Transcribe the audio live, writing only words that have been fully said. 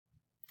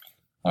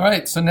All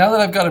right, so now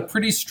that I've got a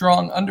pretty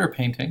strong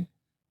underpainting,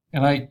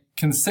 and I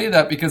can say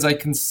that because I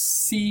can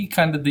see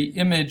kind of the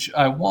image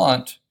I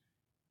want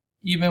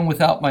even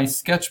without my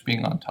sketch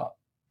being on top,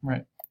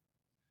 right?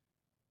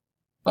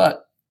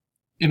 But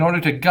in order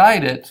to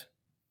guide it,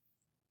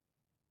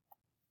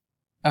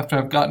 after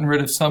I've gotten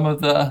rid of some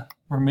of the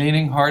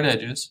remaining hard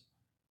edges,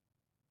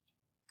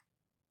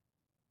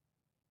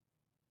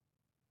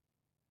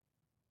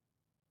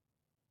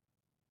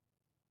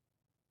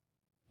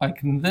 I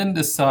can then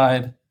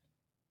decide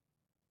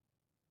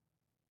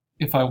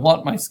if I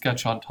want my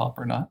sketch on top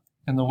or not.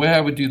 And the way I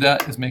would do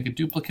that is make a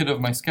duplicate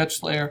of my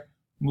sketch layer,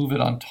 move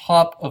it on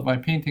top of my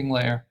painting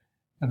layer,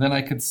 and then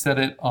I could set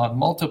it on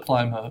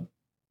multiply mode,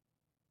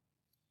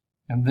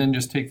 and then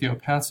just take the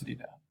opacity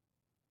down.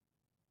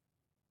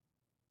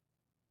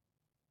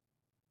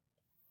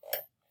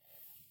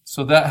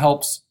 So that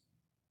helps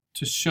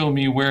to show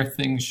me where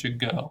things should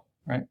go,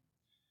 right?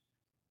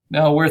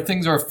 Now, where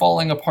things are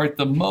falling apart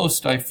the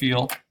most, I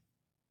feel,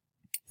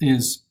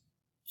 is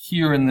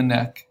here in the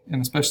neck,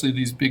 and especially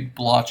these big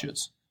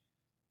blotches.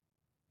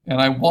 And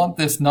I want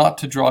this not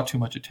to draw too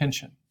much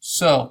attention.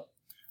 So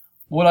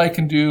what I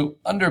can do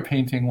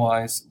underpainting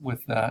wise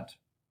with that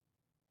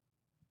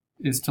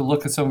is to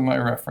look at some of my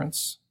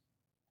reference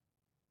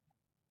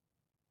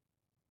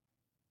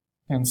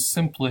and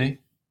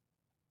simply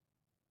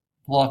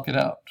block it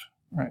out,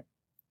 right?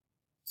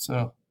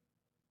 So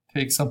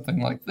take something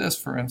like this,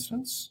 for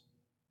instance.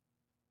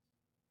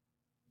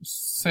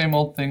 Same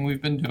old thing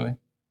we've been doing.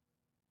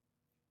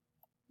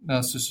 Now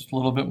it's just a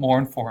little bit more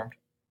informed.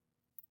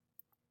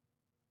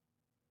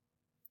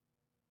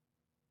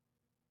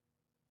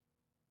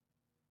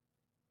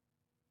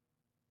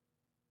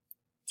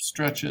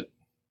 Stretch it.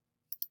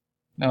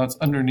 Now it's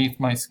underneath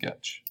my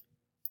sketch.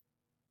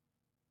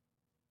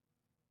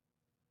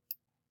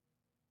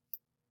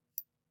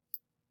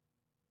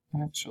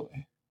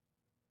 Actually,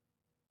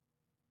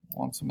 I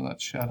want some of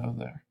that shadow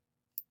there.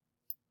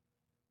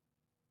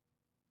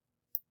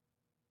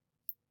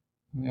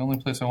 And the only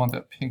place I want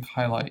that pink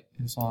highlight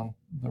is on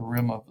the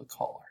rim of the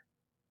collar.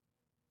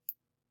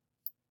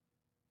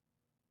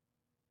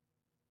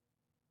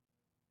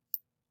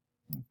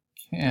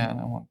 I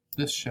want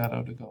this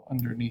shadow to go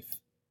underneath.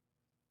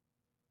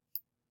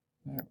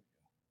 There we go.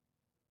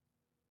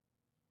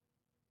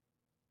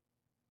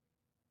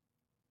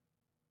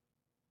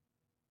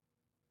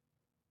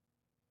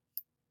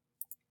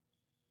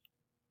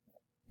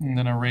 And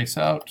then erase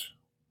out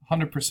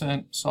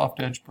 100% soft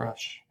edge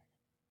brush.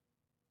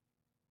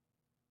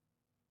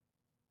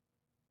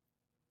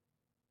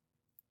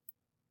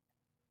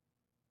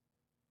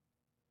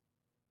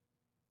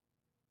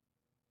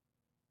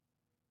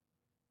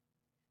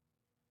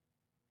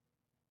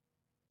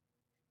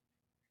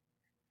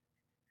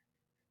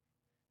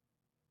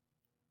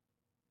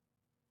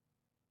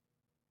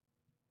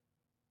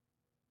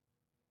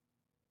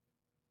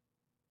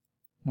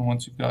 And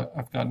once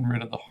I've gotten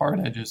rid of the hard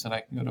edges, then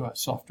I can go to a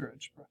softer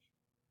edge brush.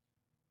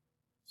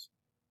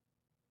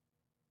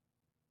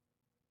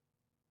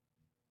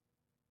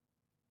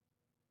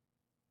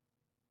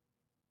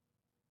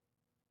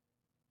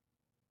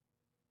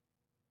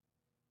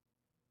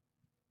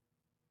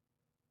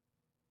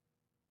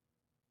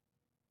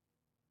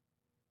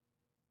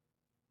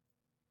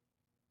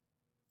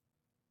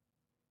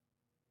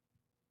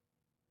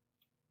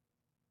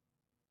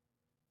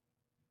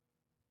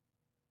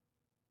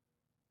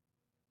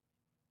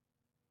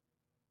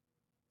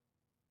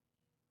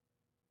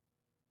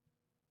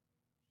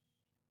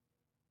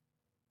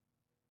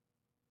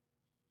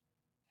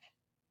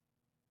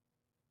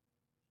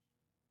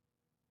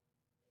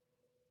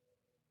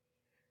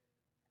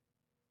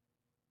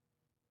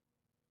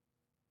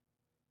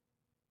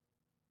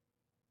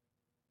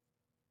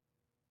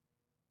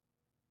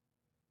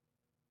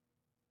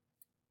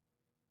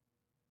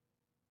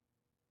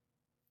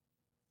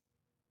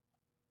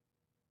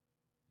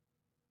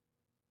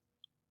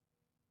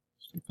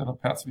 Take that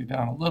opacity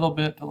down a little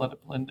bit to let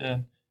it blend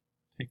in.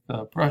 Take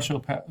the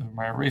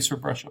my eraser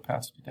brush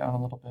opacity down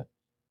a little bit.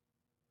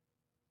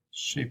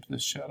 Shape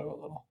this shadow a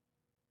little.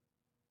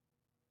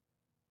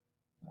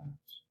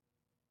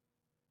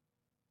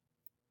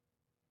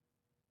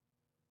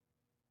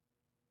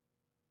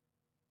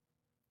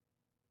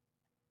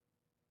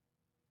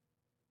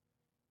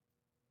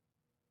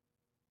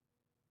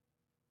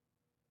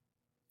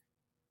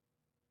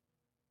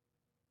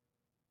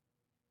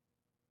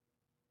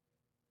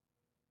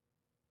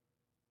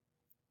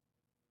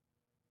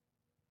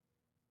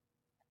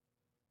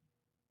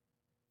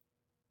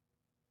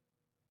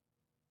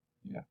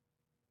 Yeah, I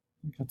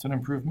think that's an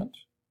improvement.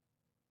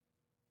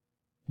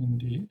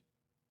 Indeed.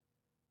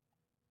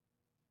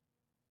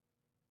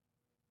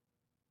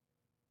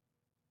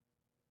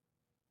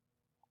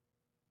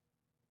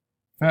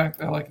 In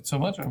fact, I like it so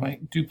much, I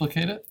might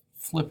duplicate it,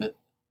 flip it.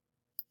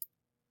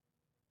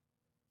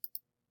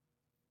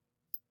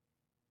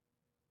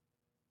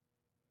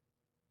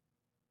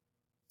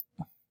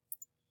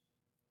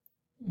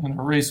 And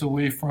erase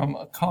away from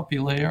a copy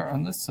layer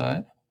on this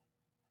side.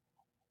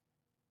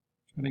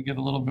 Try to get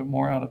a little bit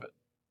more out of it.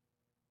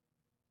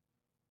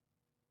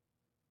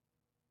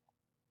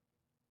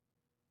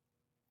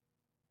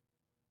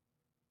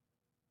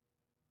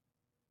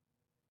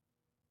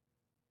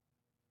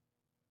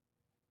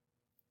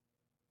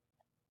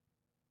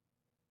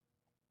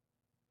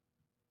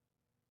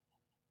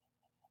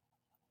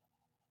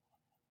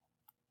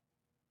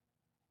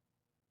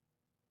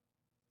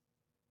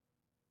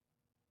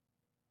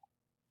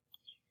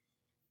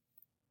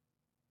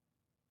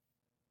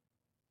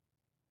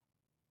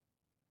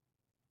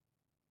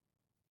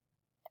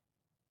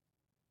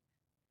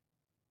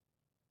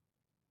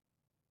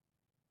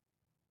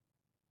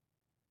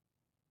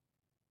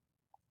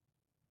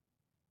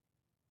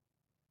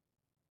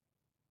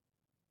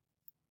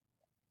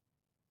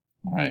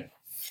 All right.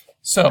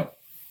 So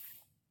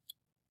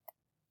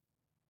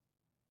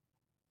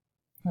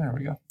there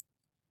we go.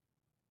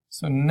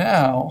 So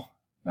now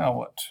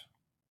what?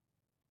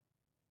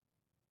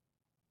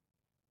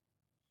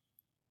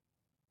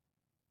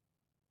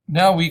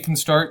 Now we can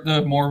start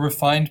the more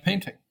refined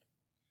painting.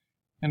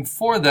 And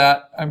for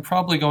that, I'm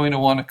probably going to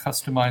want to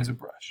customize a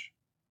brush,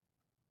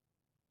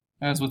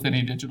 as with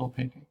any digital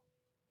painting.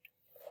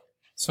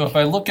 So if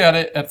I look at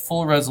it at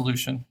full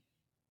resolution,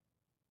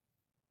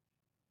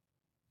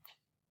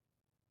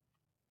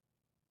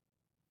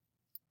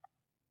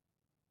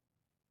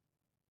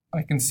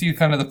 I can see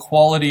kind of the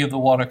quality of the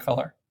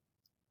watercolor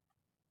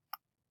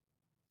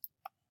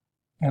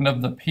and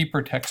of the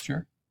paper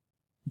texture,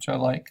 which I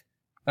like.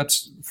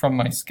 That's from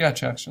my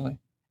sketch, actually.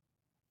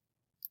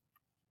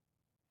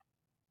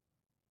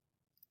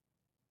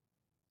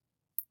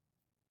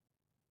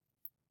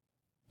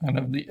 And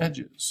of the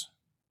edges.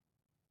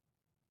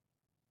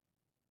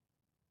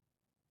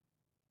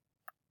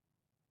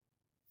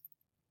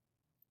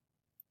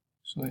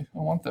 So I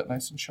want that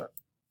nice and sharp.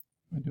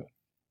 Let me do it.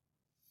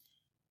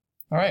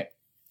 All right,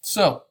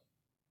 so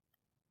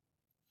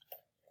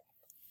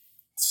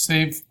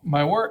save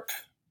my work.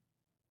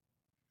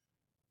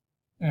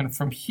 And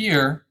from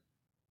here,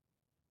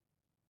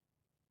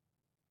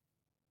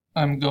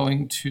 I'm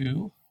going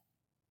to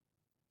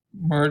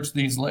merge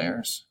these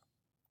layers.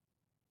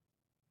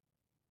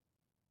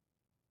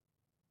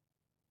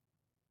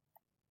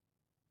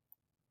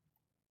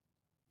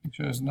 Make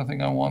sure there's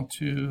nothing I want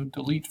to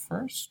delete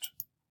first.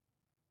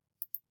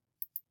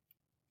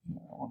 I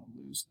want to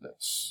lose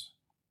this.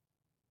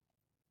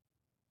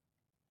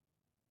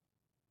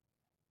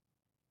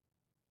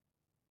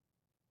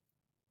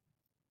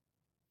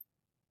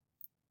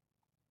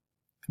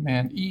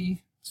 Command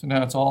E, so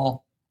now it's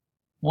all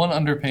one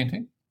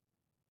underpainting.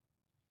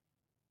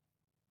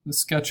 The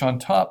sketch on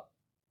top,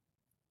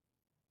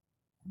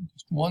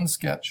 just one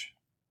sketch.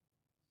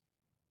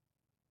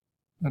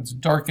 That's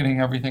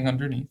darkening everything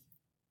underneath.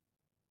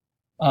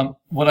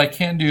 What I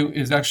can do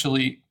is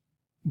actually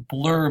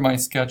blur my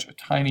sketch a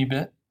tiny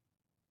bit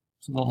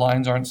so the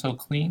lines aren't so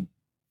clean.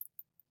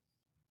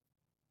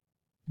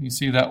 You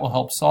see that will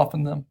help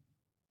soften them.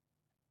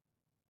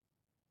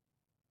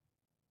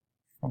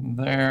 From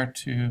there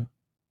to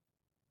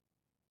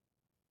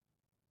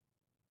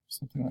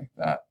something like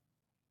that.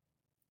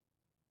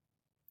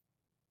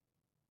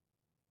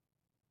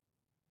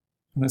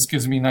 And this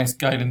gives me nice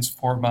guidance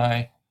for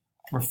my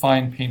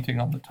refined painting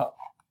on the top.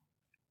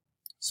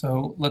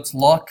 So let's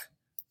lock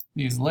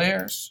these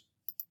layers,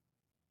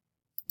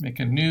 make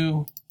a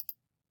new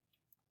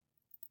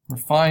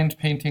refined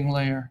painting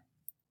layer.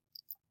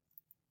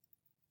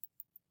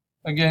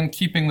 Again,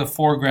 keeping the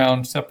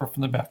foreground separate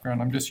from the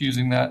background. I'm just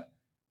using that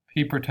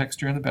paper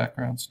texture in the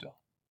background still.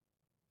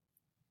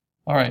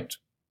 All right,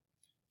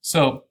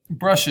 so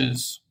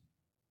brushes.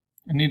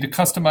 I need to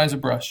customize a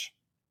brush.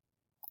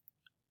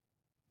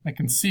 I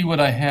can see what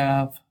I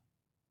have.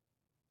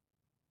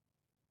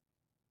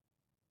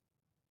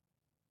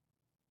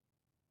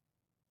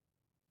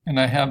 And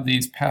I have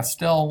these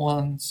pastel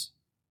ones.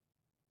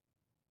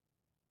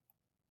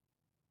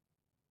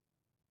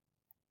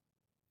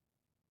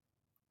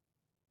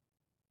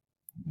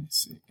 Let me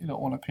see, you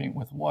don't want to paint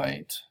with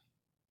white.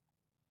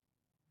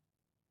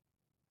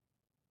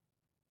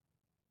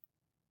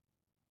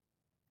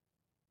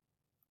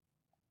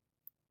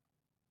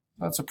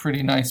 That's a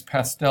pretty nice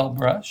pastel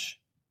brush,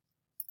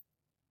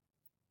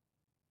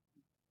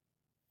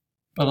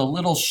 but a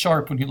little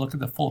sharp when you look at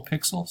the full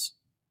pixels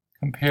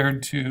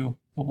compared to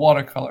the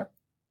watercolor.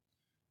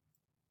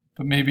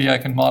 But maybe I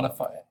can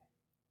modify it.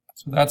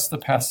 So that's the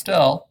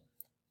pastel.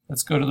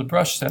 Let's go to the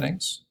brush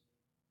settings.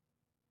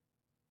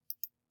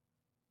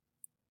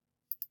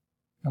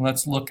 And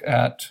let's look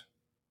at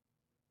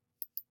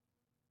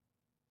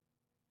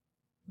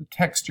the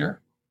texture.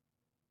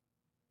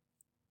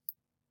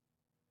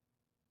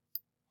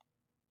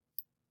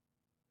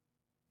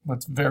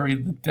 Let's vary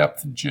the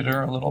depth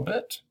jitter a little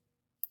bit.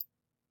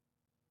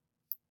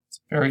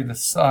 Let's vary the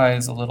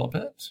size a little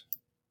bit.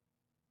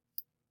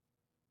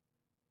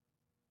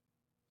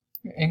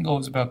 The angle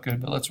is about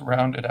good, but let's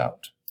round it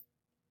out.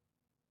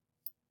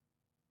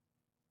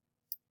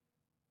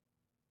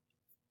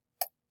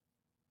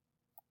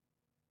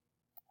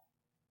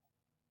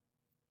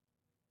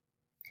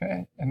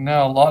 Okay, and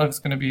now a lot of it's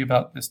going to be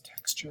about this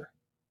texture.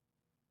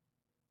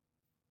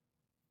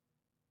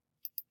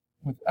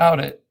 Without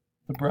it,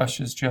 the brush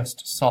is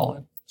just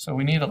solid. So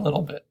we need a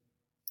little bit.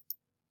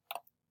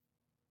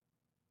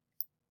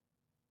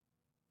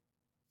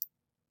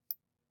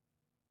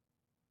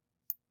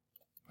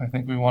 I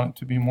think we want it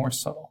to be more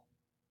subtle.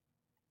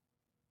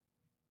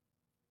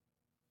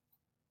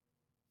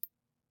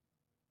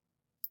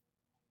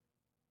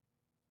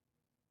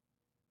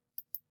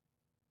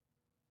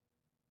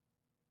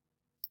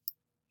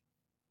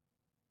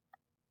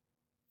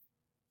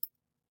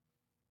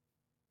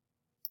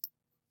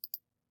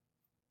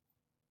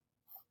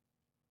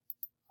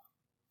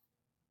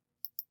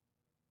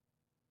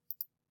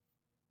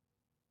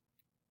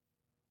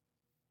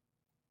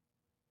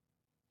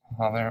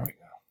 Oh, there we go.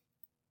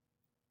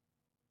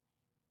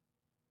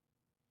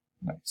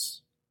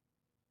 Nice.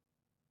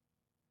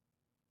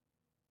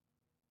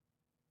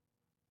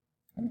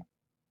 Okay.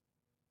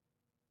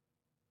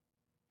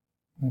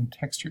 And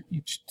texture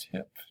each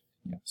tip.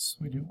 Yes,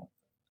 we do want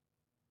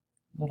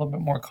a little bit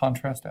more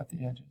contrast at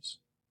the edges.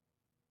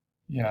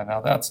 Yeah,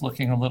 now that's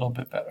looking a little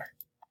bit better.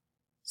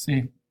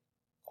 See,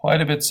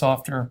 quite a bit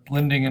softer,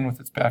 blending in with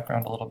its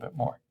background a little bit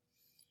more.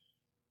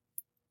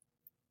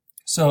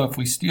 So if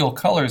we steal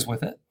colors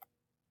with it,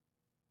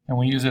 and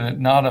we use it at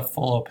not a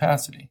full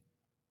opacity,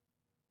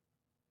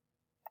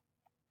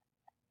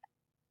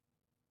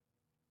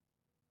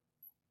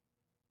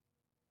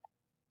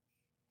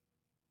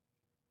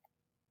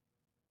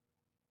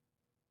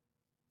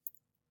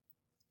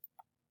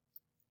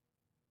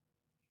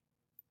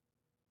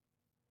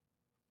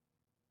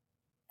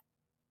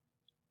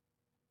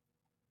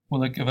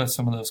 will it give us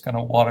some of those kind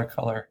of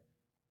watercolor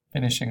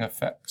finishing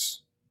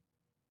effects?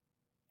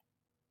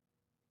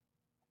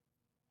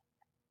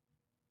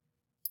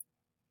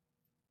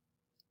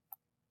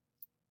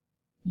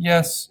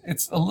 Yes,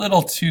 it's a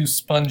little too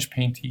sponge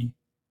painting-y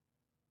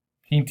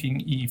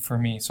for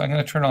me. So I'm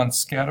going to turn on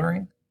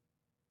scattering.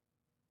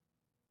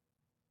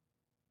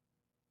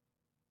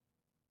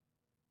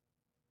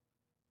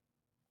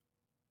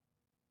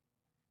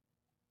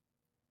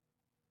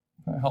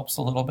 That helps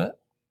a little bit.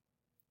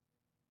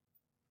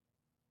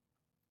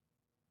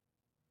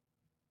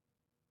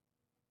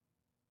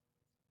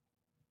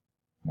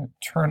 I'm going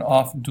to turn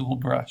off dual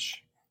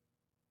brush.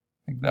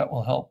 I think that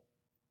will help.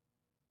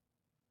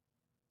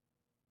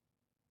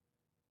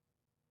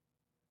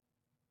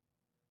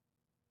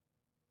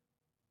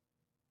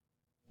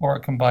 Or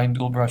combine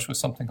dual brush with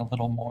something a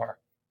little more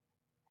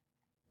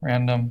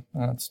random.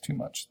 That's too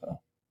much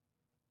though.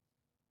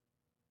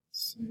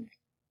 Let's see.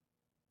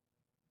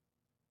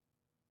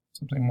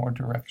 Something more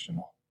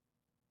directional.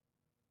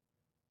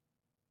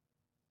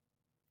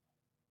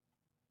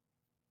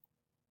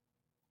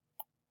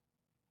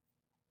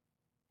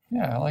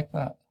 Yeah, I like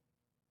that.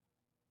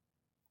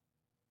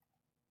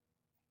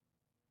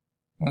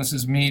 And this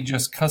is me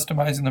just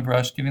customizing the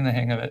brush, getting the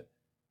hang of it,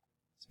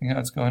 seeing how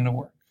it's going to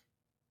work.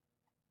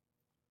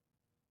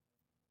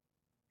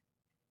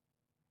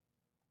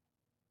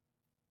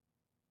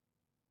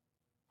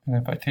 And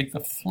if I take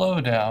the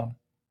flow down,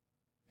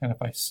 and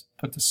if I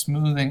put the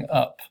smoothing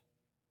up,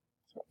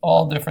 so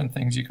all different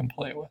things you can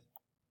play with.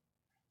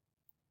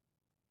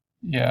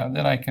 Yeah,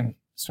 then I can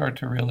start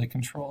to really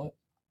control it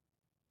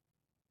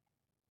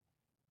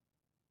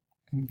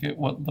and get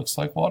what looks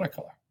like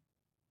watercolor.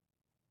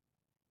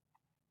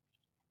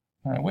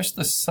 And I wish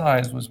the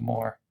size was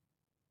more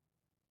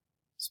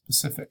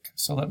specific.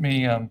 So let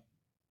me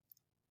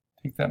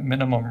take that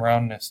minimum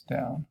roundness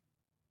down.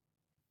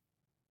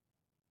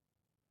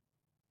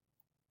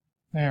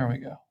 There we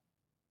go.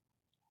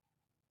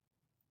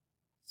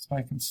 So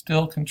I can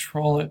still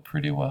control it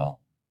pretty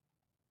well.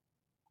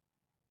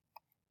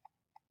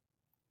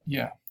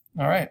 Yeah,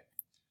 all right.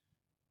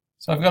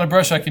 So I've got a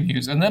brush I can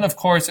use. And then, of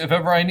course, if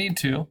ever I need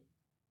to,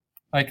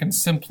 I can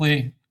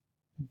simply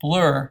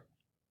blur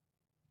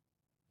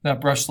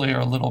that brush layer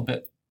a little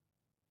bit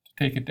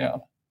to take it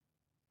down.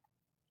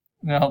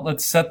 Now,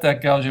 let's set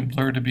that Gaussian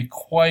blur to be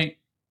quite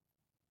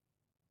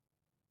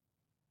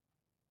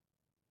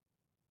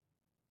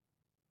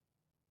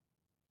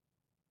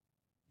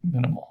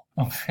minimal.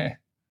 Okay,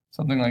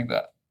 something like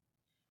that.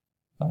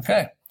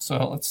 Okay,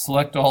 so let's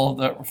select all of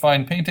that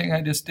refined painting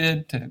I just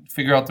did to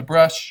figure out the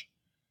brush.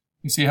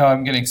 You see how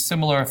I'm getting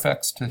similar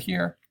effects to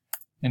here,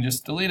 and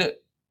just delete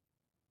it.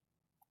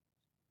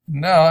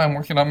 Now I'm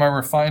working on my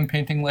refined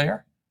painting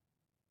layer.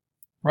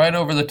 Right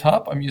over the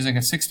top, I'm using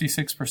a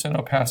 66%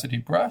 opacity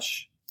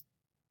brush.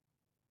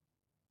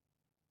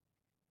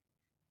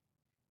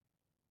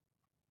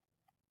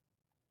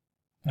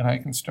 And I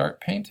can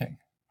start painting.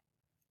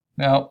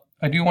 Now,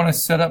 I do want to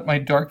set up my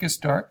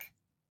darkest dark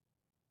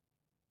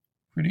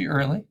pretty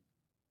early.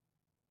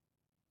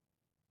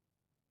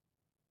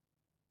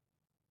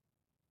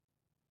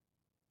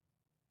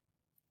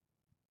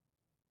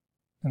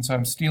 And so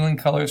I'm stealing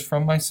colors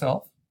from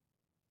myself.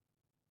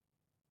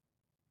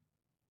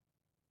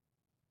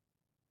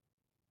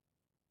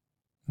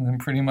 And then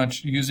pretty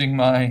much using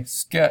my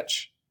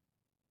sketch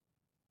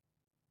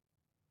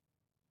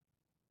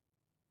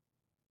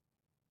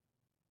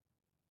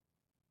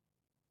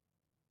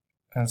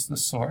as the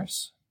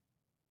source.